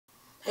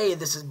Hey,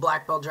 this is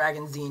Black Belt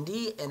Dragons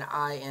D&D, and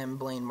I am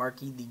Blaine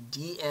Markey, the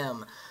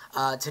DM.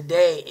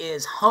 Today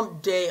is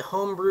Humpday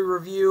Homebrew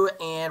review,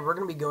 and we're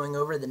going to be going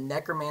over the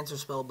Necromancer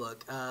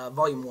Spellbook,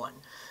 Volume 1.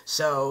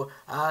 So,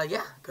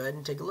 yeah, go ahead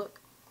and take a look.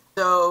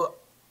 So,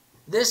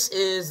 this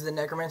is the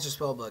Necromancer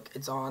Spellbook.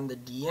 It's on the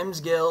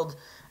DMSGuild,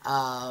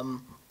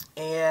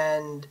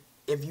 and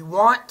if you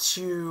want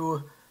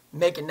to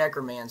make a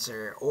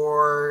Necromancer,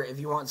 or if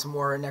you want some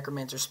more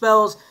Necromancer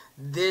spells,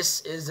 this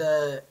is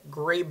a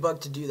great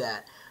book to do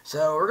that.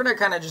 So we're going to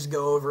kind of just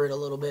go over it a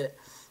little bit,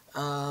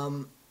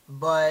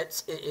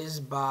 but it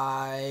is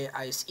by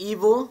Ice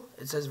Evil.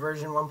 It says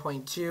version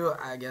 1.2.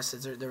 I guess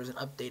there was an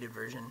updated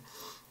version.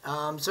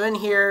 So in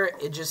here,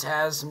 it just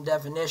has some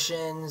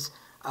definitions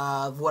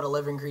of what a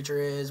living creature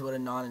is, what a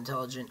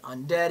non-intelligent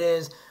undead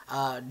is,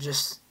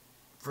 just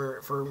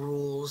for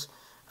rules.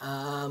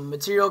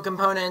 Material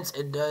components,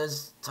 it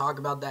does talk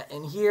about that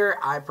in here.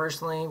 I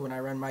personally, when I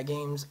run my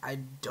games,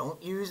 I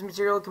don't use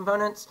material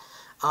components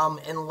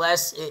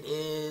unless it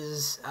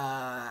is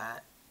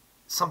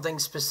something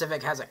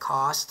specific, has a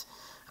cost,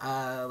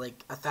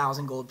 like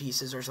 1,000 gold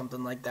pieces or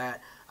something like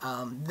that.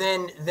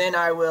 Then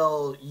I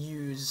will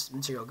use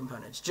material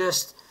components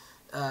just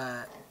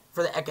for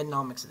the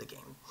economics of the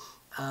game.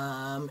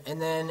 And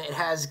then it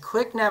has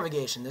quick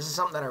navigation. This is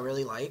something that I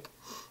really like.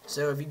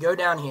 So if you go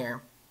down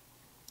here,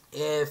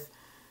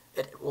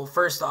 well,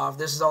 first off,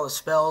 this is all the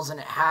spells, and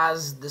it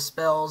has the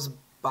spells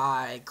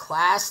by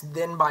class,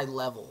 then by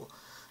level.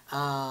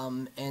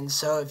 And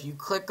so if you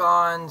click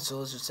on, so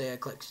let's just say I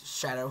click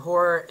Shadow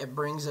Horror, it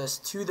brings us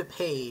to the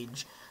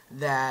page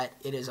that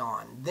it is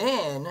on.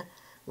 Then,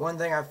 one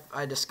thing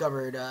I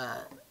discovered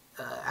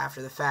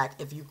after the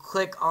fact, if you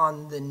click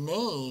on the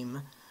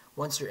name,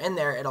 once you're in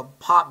there, it'll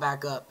pop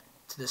back up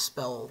to the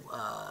spell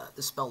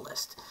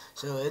list.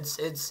 So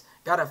it's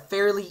got a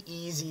fairly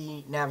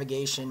easy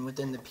navigation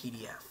within the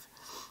PDF.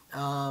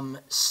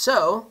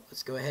 So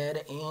let's go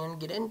ahead and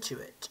get into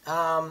it.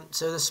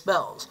 So the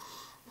spells.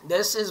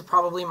 This is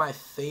probably my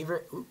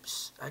favorite.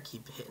 Oops, I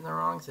keep hitting the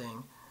wrong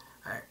thing.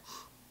 Alright.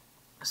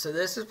 So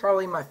this is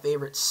probably my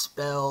favorite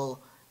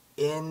spell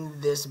in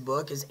this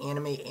book is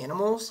Animate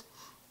Animals.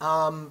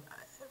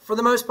 For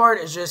the most part,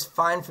 it's just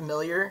Find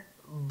Familiar,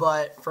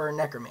 but for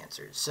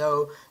Necromancers.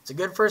 So it's a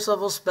good first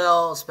level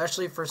spell,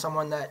 especially for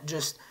someone that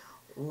just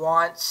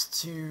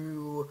wants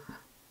to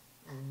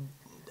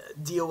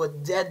deal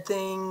with dead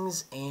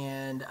things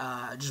and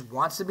just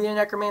wants to be a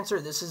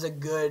Necromancer. This is a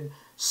good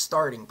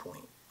starting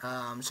point.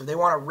 So they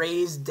want to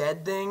raise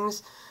dead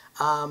things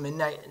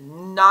and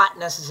not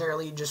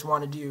necessarily just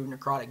want to do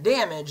necrotic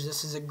damage.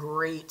 This is a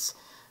great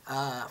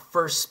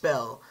first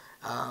spell,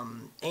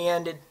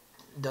 and it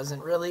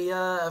doesn't really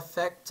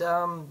affect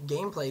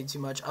gameplay too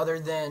much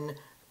other than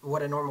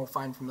what a normal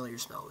Find Familiar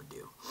spell would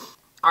do.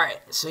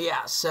 Alright, so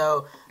yeah,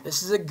 so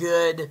this is a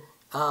good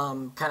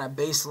kind of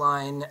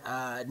baseline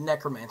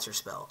Necromancer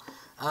spell.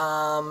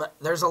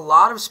 There's a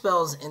lot of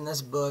spells in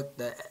this book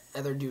that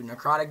either do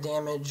necrotic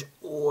damage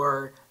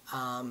or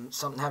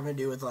something having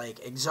to do with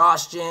like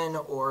exhaustion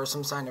or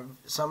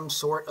some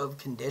sort of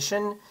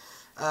condition.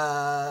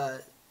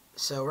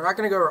 So we're not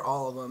going to go over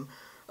all of them.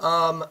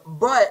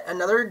 But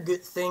another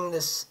good thing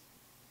this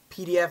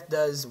PDF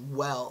does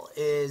well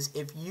is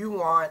if you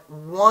want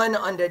one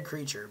undead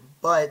creature,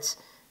 but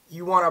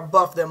you want to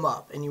buff them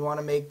up and you want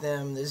to make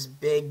them this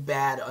big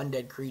bad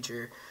undead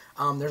creature,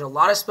 there's a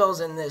lot of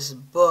spells in this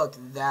book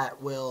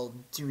that will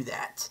do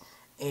that.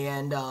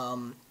 And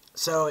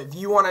so if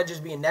you want to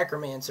just be a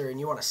Necromancer and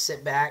you want to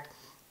sit back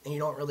and you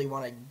don't really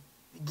want to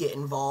get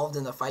involved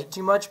in the fight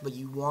too much, but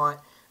you want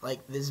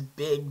like this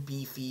big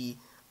beefy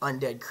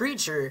undead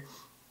creature,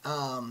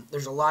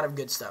 there's a lot of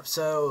good stuff.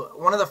 So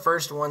one of the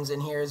first ones in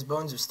here is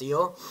Bones of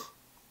Steel.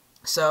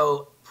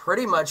 So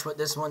pretty much what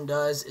this one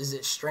does is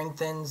it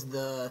strengthens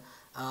the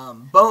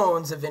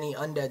bones of any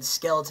undead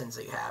skeletons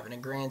that you have, and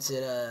it grants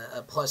it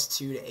a +2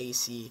 to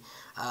AC,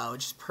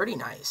 which is pretty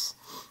nice.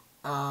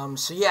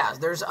 So yeah,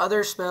 there's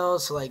other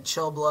spells, so like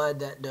Chill Blood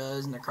that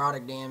does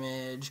necrotic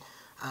damage,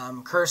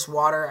 Curse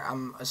Water,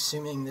 I'm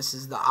assuming this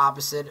is the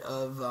opposite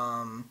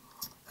of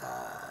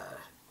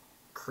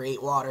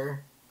Create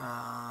Water,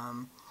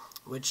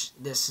 which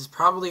this is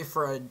probably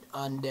for an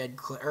undead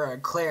or a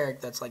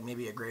cleric that's like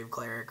maybe a grave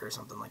cleric or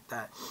something like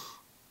that.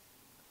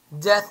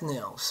 Death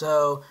Knell.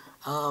 So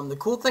the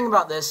cool thing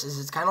about this is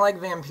it's kind of like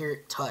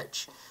Vampiric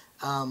Touch,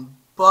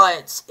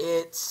 but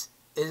it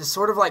is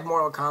sort of like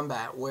Mortal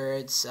Kombat, where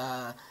it's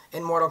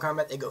in Mortal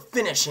Kombat they go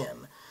finish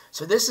him.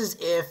 So this is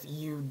if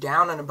you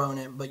down an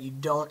opponent but you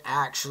don't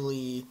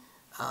actually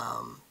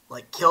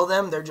like kill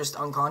them, they're just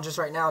unconscious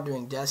right now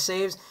doing death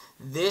saves.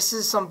 This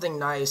is something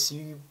nice.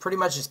 You pretty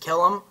much just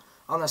kill them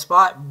on the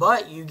spot,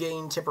 but you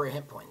gain temporary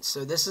hit points.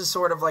 So this is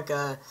sort of like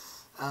a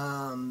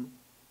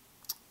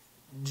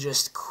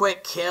just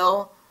quick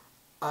kill,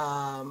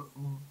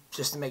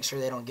 just to make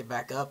sure they don't get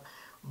back up.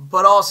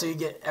 But also you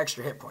get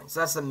extra hit points.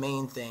 That's the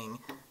main thing,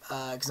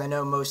 because I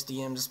know most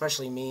DMs,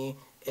 especially me,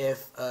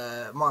 if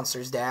a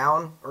monster's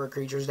down or a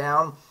creature's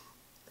down,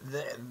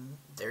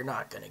 they're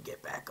not going to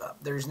get back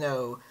up. There's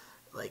no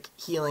like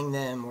healing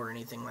them or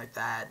anything like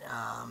that,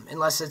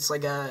 unless it's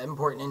like a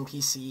important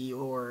NPC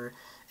or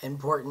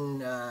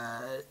important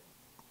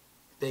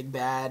big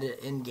bad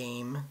in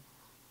game,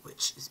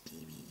 which is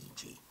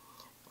BBEG.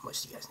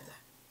 Most of you guys know that.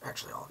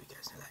 Actually, all of you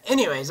guys know that.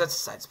 Anyways, that's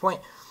besides the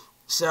point.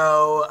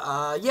 So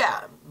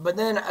yeah, but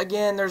then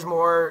again, there's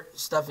more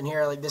stuff in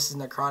here. Like this is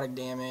necrotic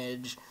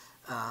damage.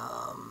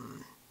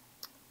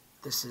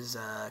 This is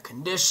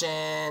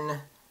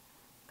condition.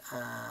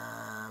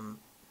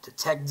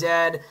 Detect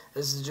dead.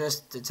 This is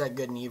just detect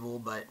good and evil,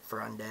 but for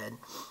undead.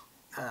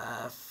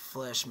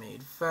 Flesh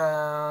made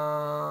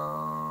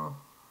foul.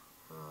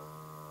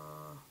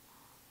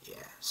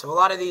 Yeah. So a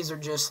lot of these are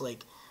just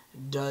like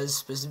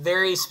does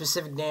very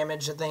specific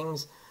damage to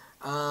things.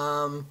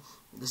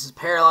 This is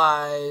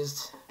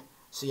paralyzed.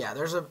 So yeah,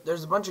 there's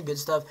a bunch of good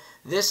stuff.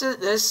 This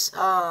is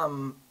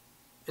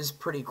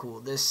pretty cool.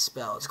 This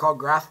spell. It's called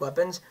Graph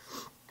Weapons.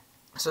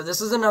 So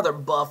this is another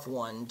buff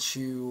one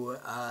to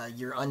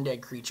your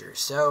undead creature.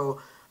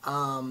 So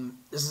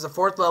this is a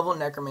 4th level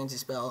necromancy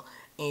spell,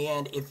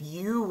 and if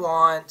you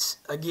want,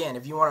 again,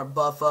 if you want to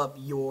buff up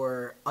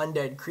your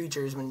undead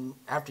creatures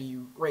after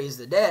you raise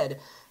the dead,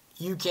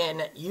 you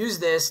can use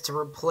this to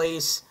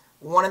replace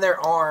one of their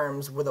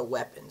arms with a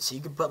weapon. So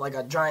you could put like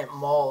a giant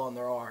maul on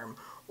their arm,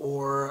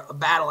 or a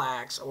battle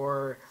axe,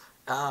 or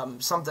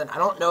something. I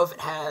don't know if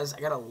it has.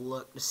 I gotta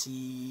look to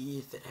see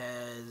if it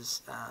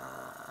has.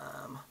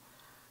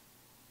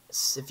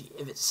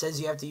 If it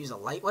says you have to use a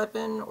light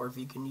weapon, or if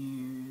you can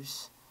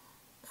use,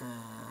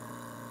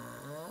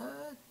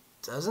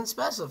 doesn't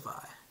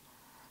specify,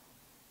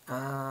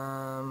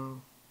 or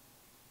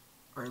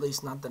at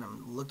least not that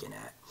I'm looking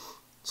at.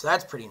 So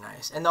that's pretty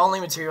nice. And the only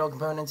material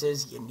components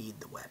is you need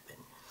the weapon,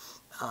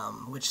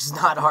 which is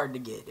not hard to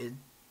get. You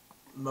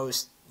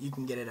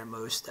can get it at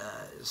most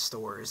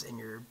stores in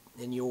your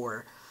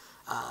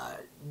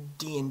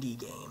D&D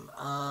game.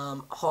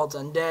 Halt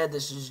undead.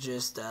 This is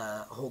just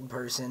hold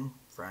person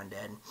for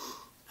undead.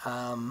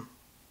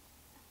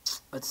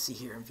 Let's see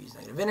here. Infuse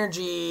negative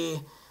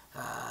energy.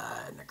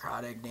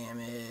 Necrotic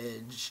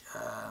damage.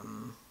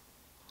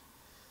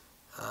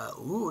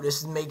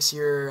 This makes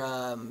your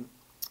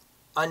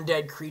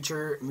undead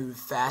creature move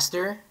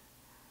faster.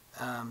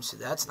 So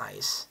that's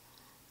nice.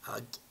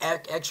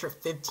 Extra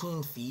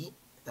 15 feet.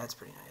 That's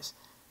pretty nice.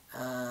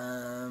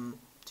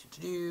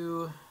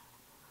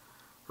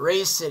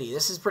 Raise city.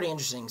 This is pretty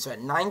interesting. So at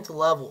 9th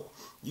level,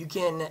 you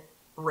can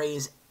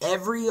raise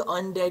every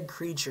undead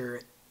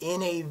creature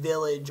in a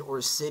village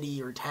or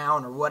city or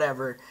town or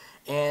whatever,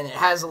 and it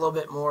has a little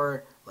bit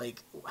more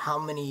like how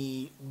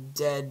many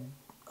dead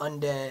or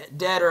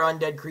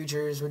undead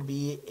creatures would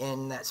be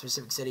in that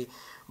specific city,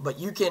 but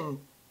you can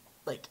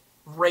like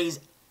raise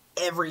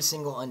every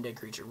single undead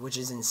creature, which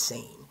is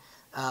insane.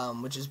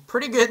 Which is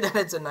pretty good that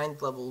it's a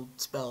 9th level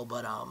spell,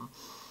 but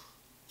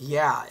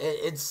yeah,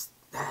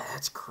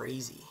 that's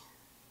crazy.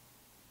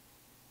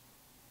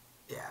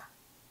 Yeah.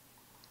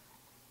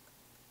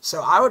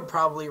 So I would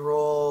probably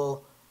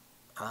roll.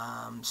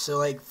 So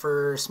like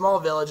for small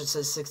village, it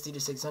says 60 to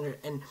 600.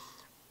 And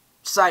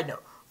side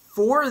note,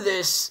 for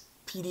this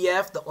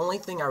PDF, the only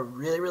thing I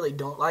really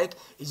don't like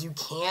is you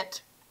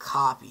can't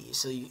copy.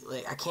 So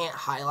I can't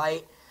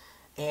highlight.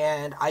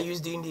 And I use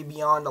D&D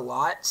Beyond a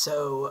lot,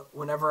 so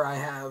whenever I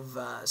have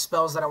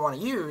spells that I want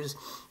to use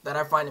that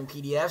I find in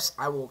PDFs,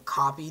 I will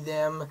copy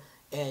them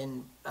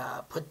and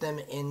put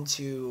them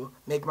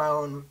make my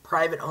own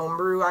private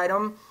homebrew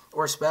item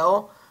or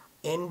spell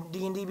in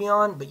D&D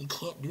Beyond, but you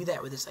can't do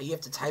that with this. You have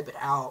to type it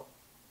out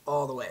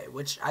all the way,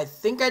 which I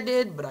think I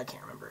did, but I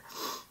can't remember.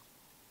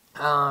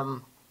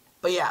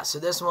 But yeah, so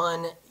this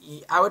one,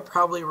 I would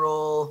probably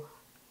roll.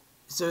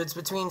 So it's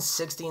between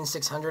 60 and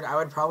 600. I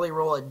would probably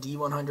roll a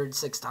D100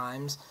 6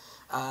 times.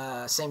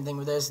 Same thing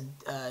with this.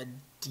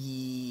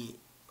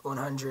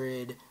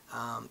 D100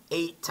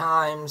 8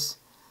 times.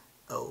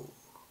 Oh.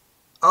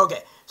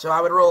 Okay. So I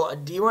would roll a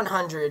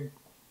D100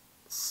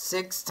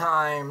 6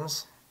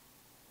 times.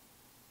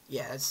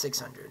 Yeah, that's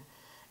 600.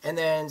 And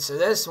then, so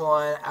this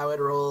one, I would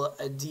roll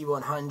a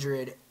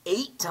D100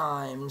 8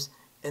 times,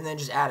 and then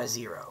just add a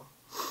 0.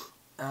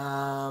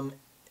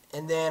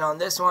 And then on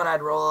this one,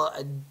 I'd roll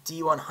a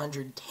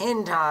D100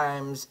 10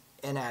 times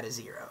and add a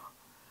 0.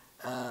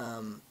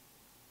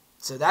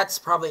 So that's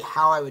probably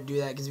how I would do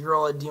that, because if you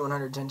roll a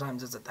D100 10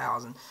 times, it's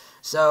 1,000.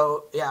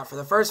 So yeah, for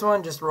the first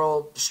one, just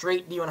roll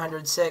straight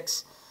D100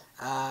 6.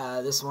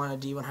 This one a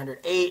D100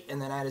 8,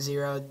 and then add a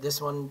 0. This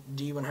one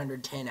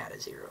D100 10, add a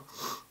 0.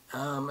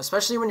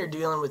 Especially when you're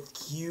dealing with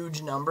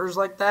huge numbers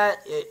like that,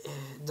 you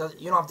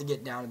don't have to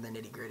get down to the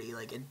nitty gritty.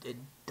 Like it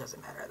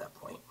doesn't matter at that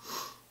point.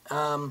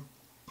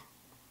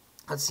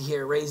 Let's see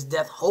here, Raise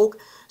Death Hulk.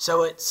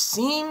 So it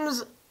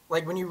seems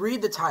like when you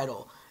read the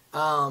title,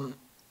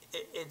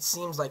 it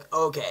seems like,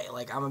 okay,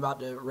 like I'm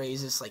about to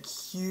raise this like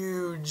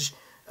huge,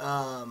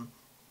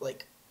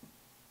 like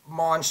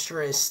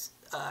monstrous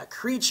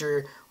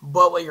creature,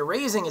 but what you're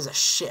raising is a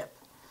ship.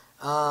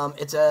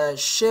 It's a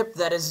ship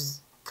that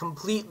is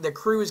the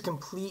crew is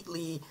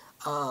completely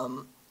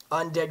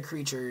undead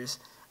creatures,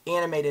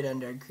 animated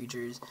undead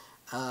creatures.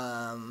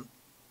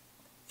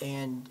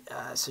 And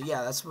so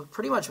yeah, that's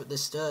pretty much what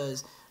this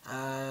does.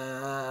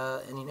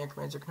 Any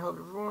necromancer can hope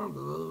to perform.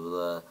 Blah blah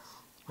blah.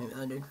 Maybe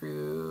undead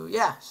crew.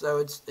 Yeah, so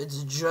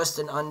it's just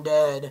an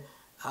undead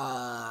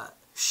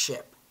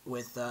ship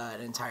with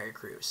an entire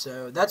crew.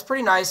 So that's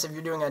pretty nice if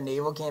you're doing a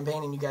naval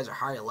campaign and you guys are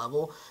higher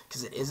level,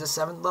 because it is a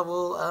 7th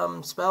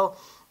level spell.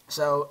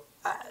 So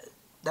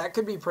that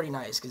could be pretty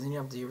nice, because then you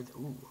don't have to deal with.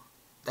 Ooh,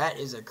 that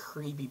is a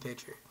creepy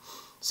picture.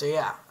 So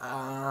yeah,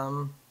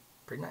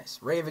 pretty nice.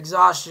 Ray of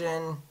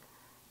Exhaustion.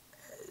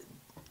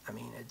 I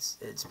mean,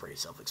 it's pretty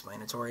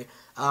self-explanatory.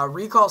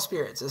 Recall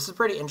spirits. This is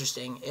pretty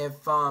interesting.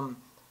 If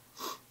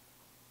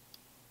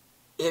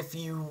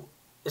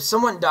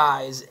someone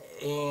dies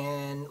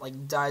and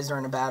like dies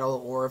during a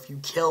battle, or if you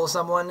kill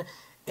someone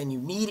and you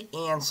need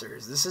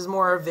answers, this is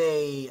more of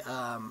a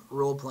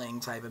role-playing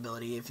type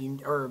ability.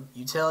 Or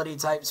utility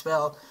type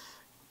spell.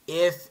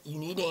 If you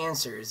need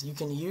answers, you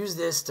can use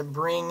this to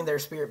bring their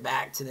spirit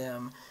back to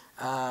them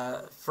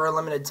for a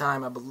limited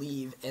time, I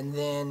believe, and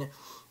then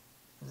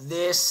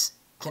this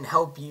can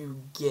help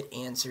you get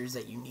answers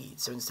that you need.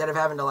 So instead of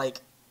having to like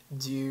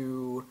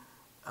do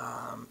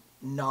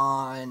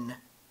non-lethal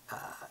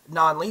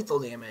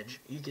damage,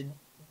 you could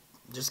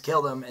just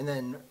kill them and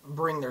then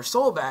bring their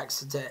soul back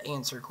to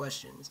answer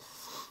questions.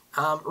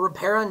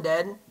 Repair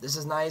Undead. This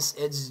is nice.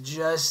 It's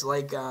just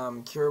like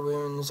Cure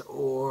Wounds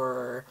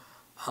or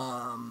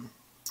oh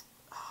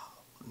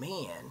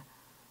man,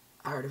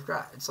 I already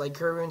forgot. It's like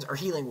Cure Wounds or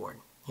Healing Ward.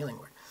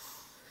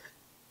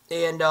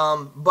 And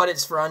but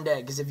it's for undead,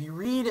 because if you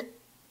read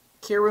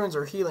Cure Wounds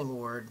or Healing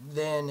Ward,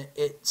 then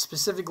it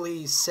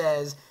specifically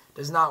says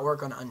does not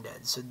work on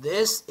undead. So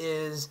this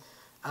is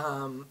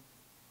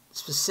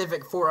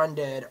specific for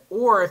undead,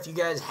 or if you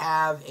guys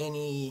have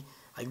any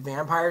like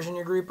vampires in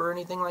your group or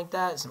anything like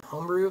that, some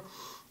homebrew,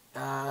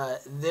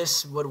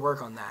 this would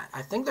work on that.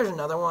 I think there's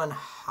another one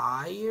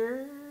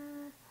higher.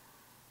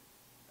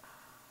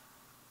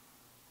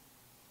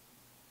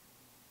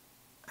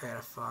 I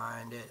gotta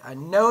find it. I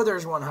know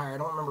there's one higher. I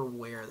don't remember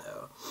where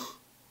though.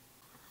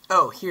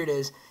 Oh, here it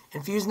is.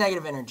 Infuse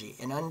negative energy.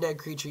 An undead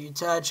creature you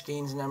touch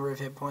gains a number of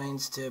hit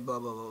points to blah,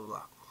 blah, blah,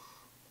 blah.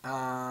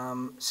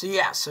 So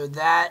yeah, so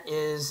that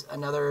is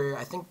another,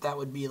 I think that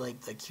would be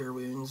like the Cure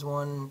Wounds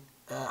one.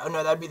 Oh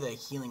no, that would be the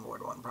Healing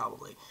Ward one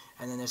probably.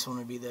 And then this one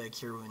would be the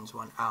Cure Wounds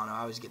one. I don't know, I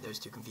always get those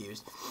two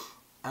confused.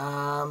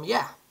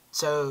 Yeah,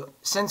 so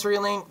Sensory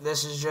Link,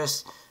 this is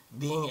just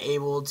being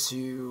able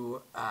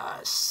to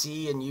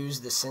see and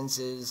use the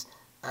senses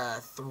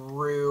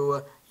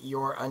through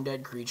your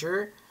undead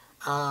creature.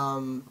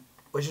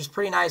 Which is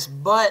pretty nice,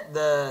 but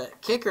the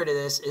kicker to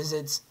this is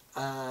it's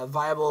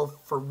viable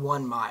for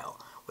 1 mile,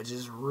 which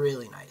is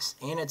really nice.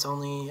 And it's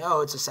only,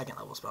 it's a 2nd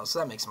level spell, so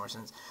that makes more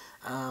sense.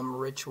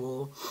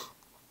 Ritual.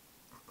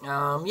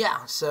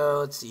 Yeah, so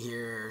let's see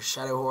here.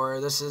 Shadow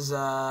Horror. This is,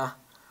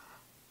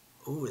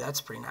 ooh, that's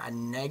pretty nice.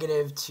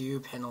 -2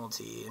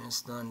 penalty, and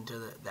it's done to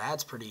the,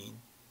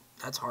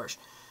 that's harsh.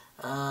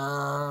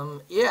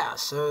 Yeah,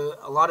 so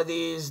a lot of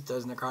these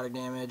does necrotic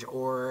damage,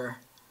 or,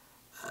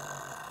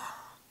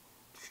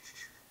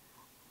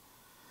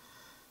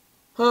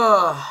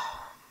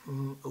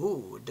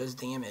 ooh, it does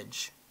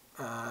damage.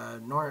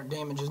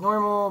 Damage is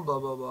normal, blah,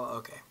 blah, blah,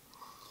 okay.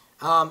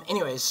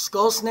 Anyways,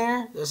 Skull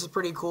Snare, this is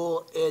pretty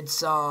cool.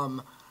 It's,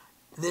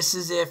 this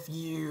is if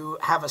you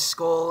have a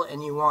skull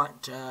and you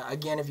want,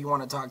 again, if you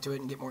want to talk to it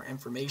and get more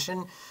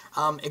information.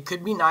 It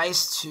could be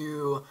nice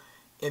to,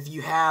 if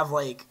you have,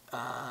 like,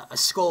 a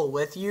skull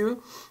with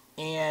you,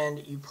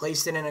 and you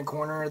placed it in a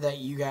corner that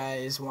you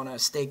guys want to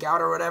stake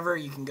out or whatever,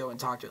 you can go and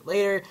talk to it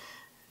later.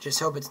 Just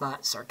hope it's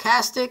not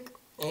sarcastic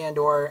and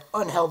or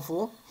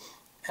unhelpful.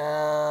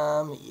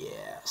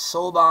 Yeah,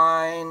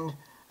 Soulbind.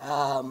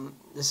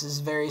 This is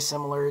very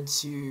similar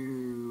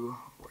to,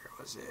 where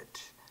was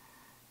it?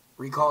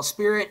 Recall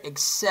Spirit,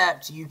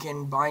 except you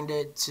can bind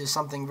it to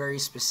something very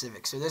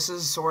specific. So this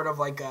is sort of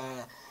like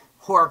a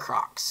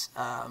Horcrux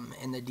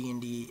in the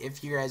D&D.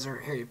 If you guys are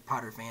Harry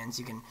Potter fans,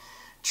 you can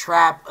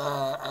trap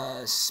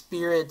a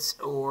spirit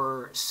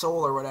or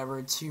soul or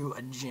whatever to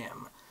a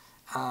gem.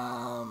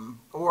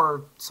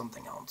 Or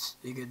something else.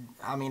 You could,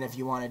 I mean, if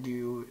you want to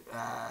do,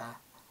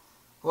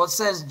 well, it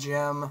says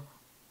gem.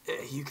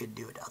 You could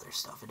do it to other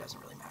stuff. It doesn't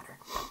really matter.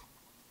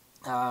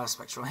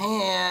 Spectral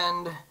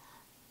Hand.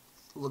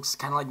 Looks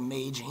kind of like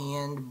Mage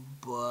Hand,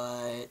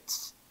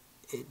 but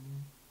it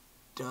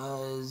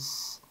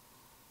does...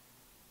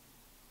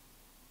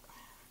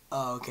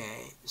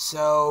 Okay,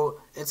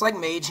 so it's like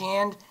Mage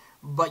Hand,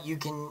 but you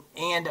can,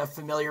 and a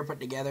familiar put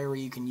together where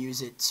you can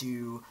use it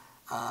to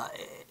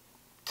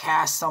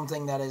cast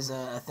something that is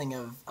a thing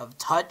of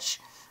touch,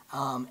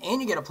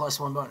 and you get a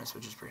 +1 bonus,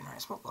 which is pretty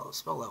nice. What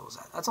spell level is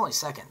that? That's only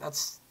 2nd.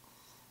 That's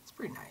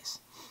pretty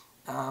nice.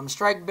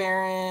 Strike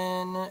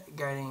Baron,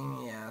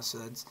 Guiding, yeah, so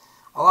that's...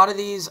 A lot of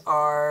these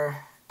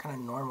are kind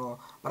of normal,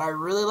 but I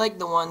really like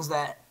the ones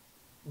that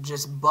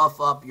just buff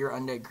up your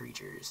undead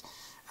creatures.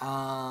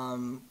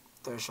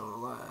 Threshold of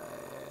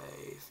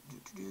Life,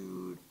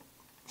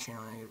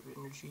 Channel Negative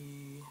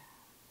Energy.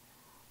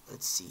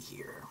 Let's see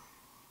here.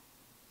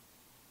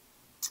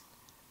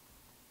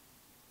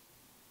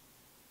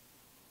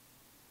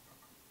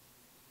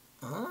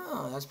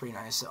 that's pretty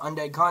nice. So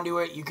Undead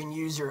Conduit, you can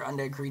use your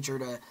undead creature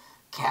to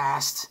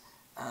cast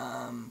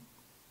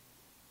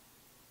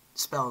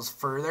spells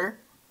further.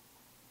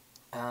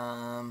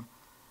 Oh,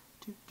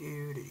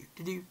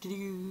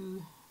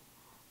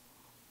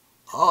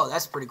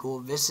 that's pretty cool.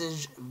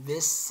 Visage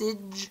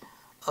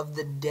of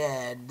the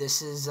Dead.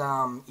 This is,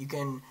 you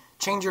can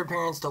change your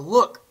appearance to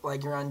look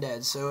like you're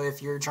undead. So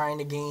if you're trying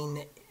to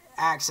gain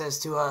access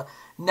to a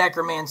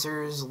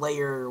Necromancer's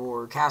lair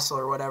or castle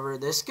or whatever,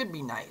 this could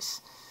be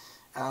nice.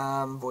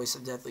 Voice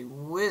of Deathly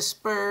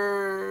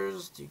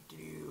Whispers.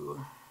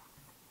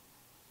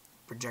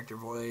 Projector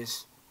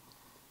voice.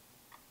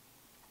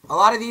 A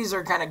lot of these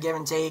are kind of give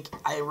and take.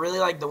 I really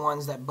like the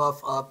ones that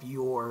buff up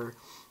your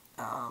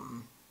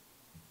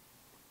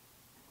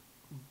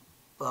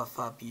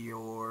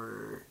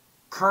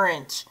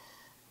current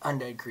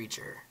undead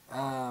creature.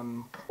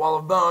 Wall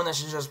of Bone,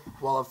 this is just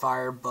Wall of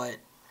Fire, but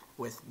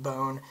with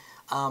bone.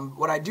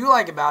 What I do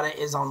like about it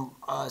is on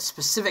a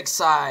specific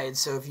side,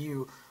 so if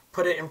you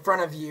put it in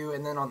front of you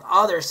and then on the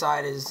other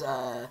side is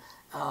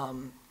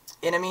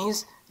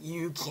enemies,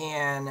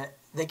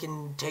 they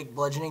can take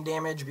bludgeoning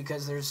damage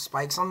because there's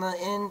spikes on the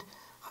end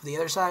of the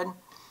other side.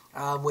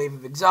 Wave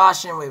of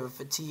Exhaustion, Wave of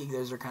Fatigue,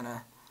 those are kind of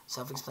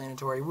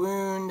self-explanatory.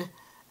 Wound.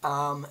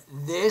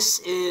 This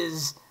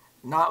is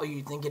not what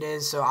you think it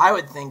is. So I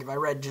would think, if I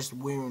read just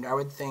wound, I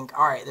would think,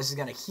 alright, this is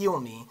going to heal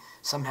me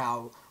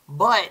somehow.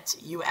 But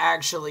you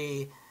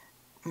actually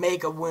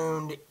make a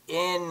wound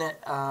in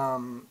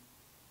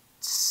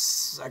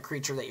a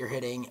creature that you're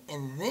hitting,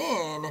 and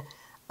then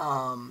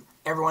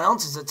everyone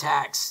else's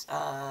attacks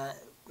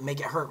make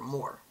it hurt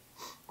more.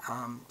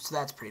 So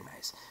that's pretty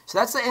nice. So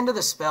that's the end of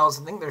the spells.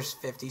 I think there's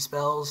 50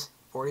 spells,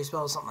 40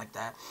 spells, something like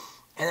that.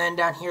 And then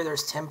down here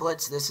there's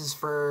templates. This is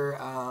for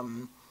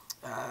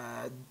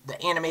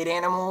the animate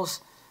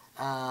animals,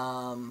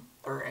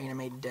 or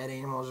animate dead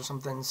animals or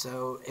something.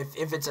 So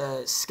if it's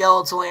a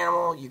skeletal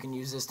animal, you can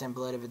use this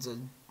template. If it's a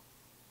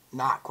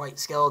not quite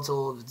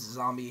skeletal, if it's a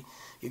zombie,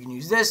 you can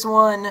use this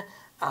one.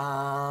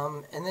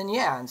 And then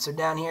yeah, and so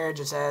down here it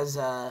just has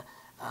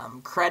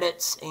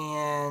credits,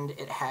 and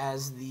it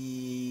has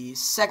the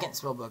second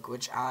spellbook,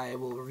 which I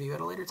will review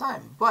at a later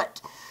time.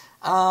 But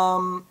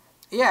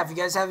yeah, if you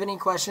guys have any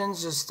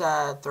questions, just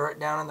throw it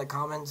down in the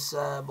comments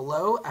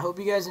below. I hope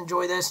you guys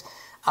enjoy this.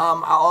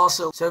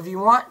 So if you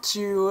want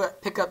to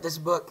pick up this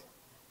book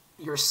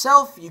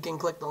yourself, you can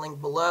click the link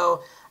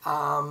below.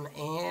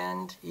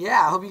 And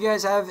yeah, I hope you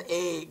guys have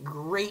a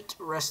great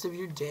rest of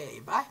your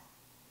day. Bye.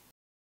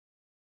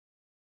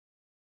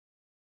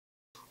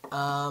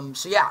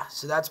 So yeah,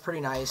 so that's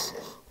pretty nice.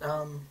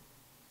 What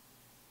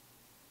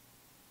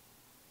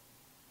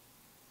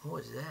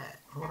was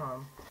that? Hold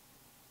on.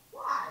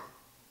 Why?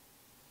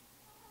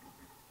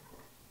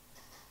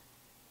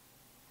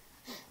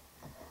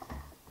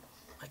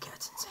 My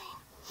cat's insane.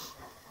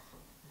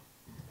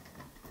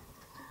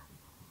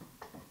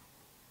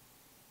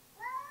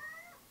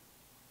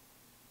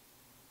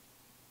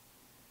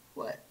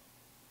 What?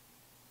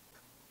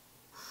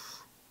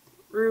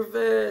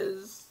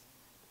 Rufus!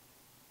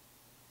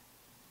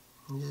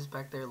 He's just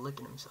back there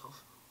licking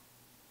himself.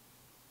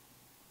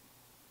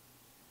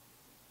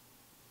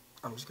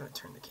 I'm just going to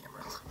turn the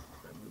camera. I'm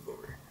going to move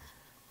over.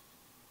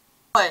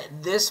 But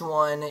this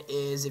one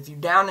is if you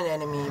down an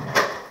enemy.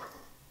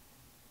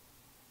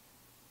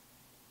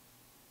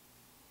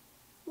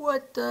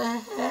 What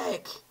the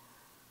heck?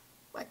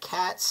 My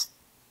cat's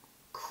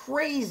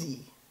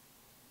crazy.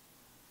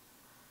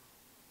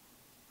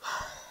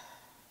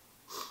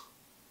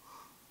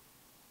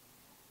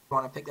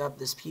 Want to pick up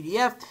this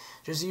PDF,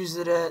 just use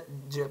it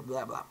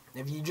blah blah.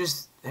 If you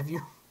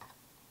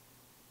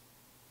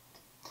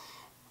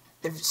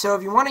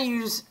want to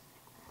use